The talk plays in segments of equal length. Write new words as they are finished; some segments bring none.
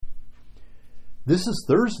This is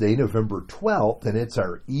Thursday, November 12th, and it's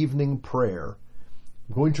our evening prayer.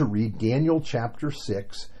 I'm going to read Daniel chapter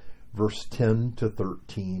 6, verse 10 to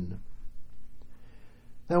 13.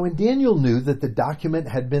 Now, when Daniel knew that the document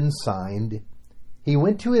had been signed, he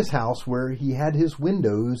went to his house where he had his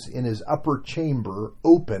windows in his upper chamber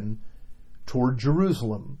open toward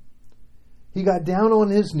Jerusalem. He got down on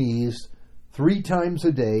his knees 3 times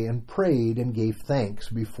a day and prayed and gave thanks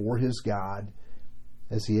before his God,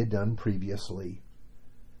 as he had done previously.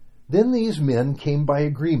 Then these men came by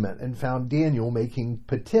agreement and found Daniel making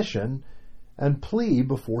petition and plea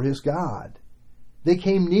before his God. They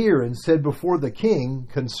came near and said before the king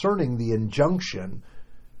concerning the injunction,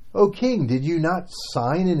 "O king, did you not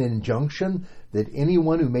sign an injunction that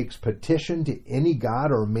anyone who makes petition to any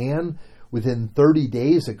god or man within 30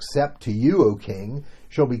 days except to you, O king,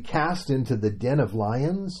 shall be cast into the den of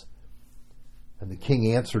lions?" And the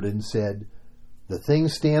king answered and said, "The thing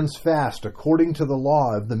stands fast according to the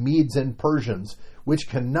law of the Medes and Persians, which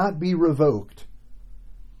cannot be revoked."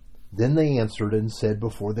 Then they answered and said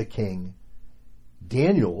before the king,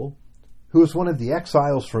 "Daniel, who is one of the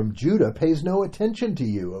exiles from Judah, pays no attention to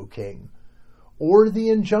you, O king, or the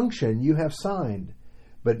injunction you have signed,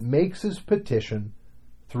 but makes his petition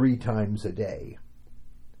 3 times a day."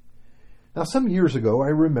 Now, some years ago, I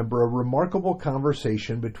remember a remarkable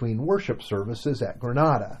conversation between worship services at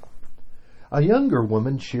Granada. A younger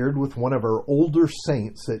woman shared with one of our older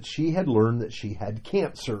saints that she had learned that she had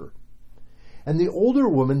cancer. And the older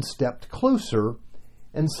woman stepped closer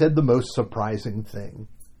and said the most surprising thing.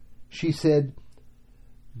 She said,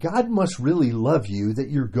 "God must really love you that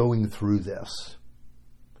you're going through this."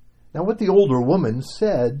 Now, what the older woman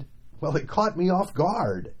said, well, it caught me off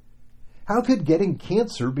guard. How could getting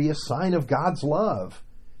cancer be a sign of God's love?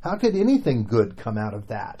 How could anything good come out of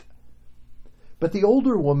that? But the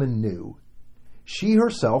older woman knew. She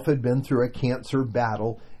herself had been through a cancer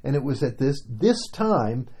battle, and it was at this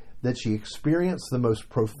time that she experienced the most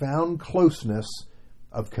profound closeness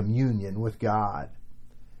of communion with God.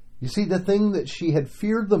 You see, the thing that she had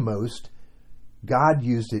feared the most, God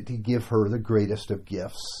used it to give her the greatest of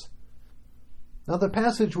gifts. Now, the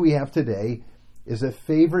passage we have today is a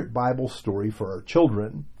favorite Bible story for our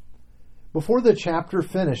children. Before the chapter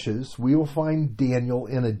finishes, we will find Daniel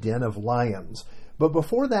in a den of lions. But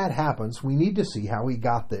before that happens, we need to see how he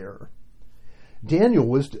got there. Daniel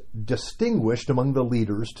was distinguished among the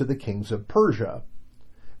leaders to the kings of Persia.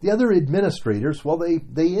 The other administrators, well,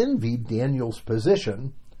 they envied Daniel's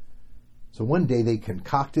position. So one day they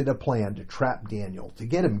concocted a plan to trap Daniel, to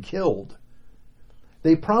get him killed.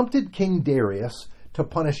 They prompted King Darius to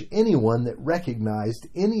punish anyone that recognized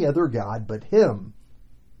any other god but him.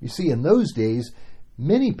 You see, in those days,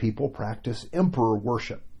 many people practiced emperor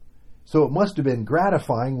worship. So it must have been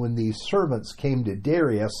gratifying when these servants came to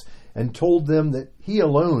Darius and told them that he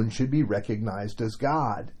alone should be recognized as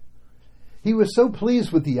God. He was so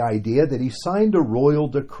pleased with the idea that he signed a royal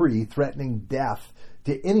decree threatening death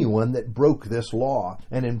to anyone that broke this law.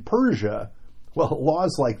 And in Persia, well,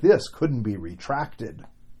 laws like this couldn't be retracted.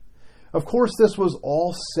 Of course, this was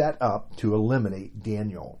all set up to eliminate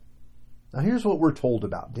Daniel. Now, here's what we're told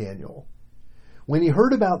about Daniel. When he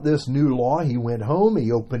heard about this new law, he went home,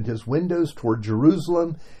 he opened his windows toward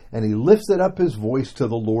Jerusalem, and he lifted up his voice to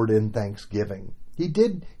the Lord in thanksgiving.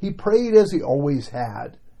 He prayed as he always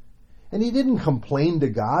had. And he didn't complain to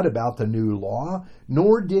God about the new law,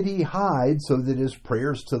 nor did he hide so that his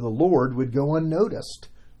prayers to the Lord would go unnoticed.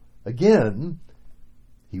 Again,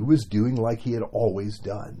 he was doing like he had always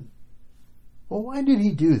done. Well, why did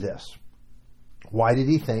he do this? Why did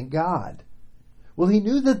he thank God? Well, he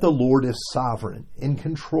knew that the Lord is sovereign, in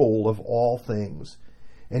control of all things,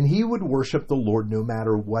 and he would worship the Lord no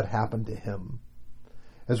matter what happened to him.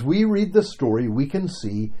 As we read the story, we can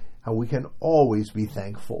see how we can always be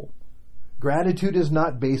thankful. Gratitude is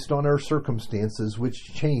not based on our circumstances,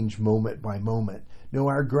 which change moment by moment. No,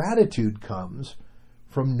 our gratitude comes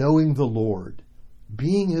from knowing the Lord,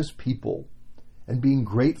 being his people, and being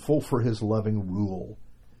grateful for his loving rule.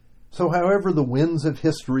 So however the winds of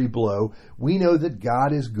history blow, we know that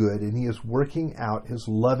God is good and he is working out his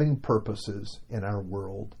loving purposes in our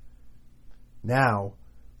world. Now,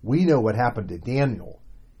 we know what happened to Daniel.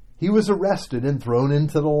 He was arrested and thrown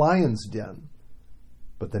into the lion's den.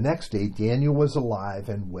 But the next day, Daniel was alive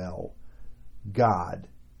and well. God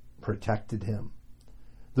protected him.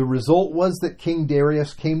 The result was that King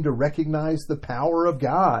Darius came to recognize the power of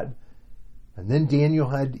God. And then Daniel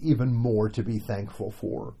had even more to be thankful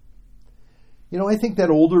for. You know, I think that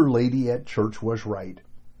older lady at church was right.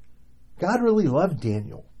 God really loved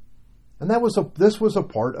Daniel. And this was a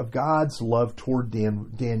part of God's love toward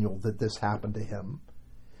Daniel that this happened to him.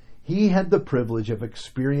 he had the privilege of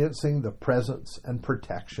experiencing the presence and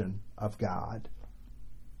protection of God.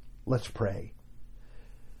 Let's pray.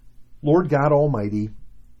 Lord God Almighty,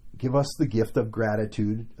 give us the gift of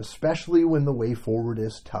gratitude, especially when the way forward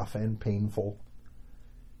is tough and painful.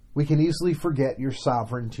 We can easily forget your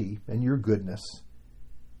sovereignty and your goodness.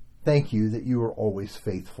 Thank you that you are always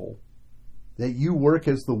faithful, that you work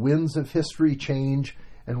as the winds of history change,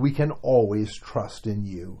 and we can always trust in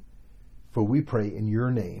you. For we pray in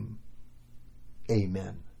your name.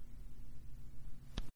 Amen.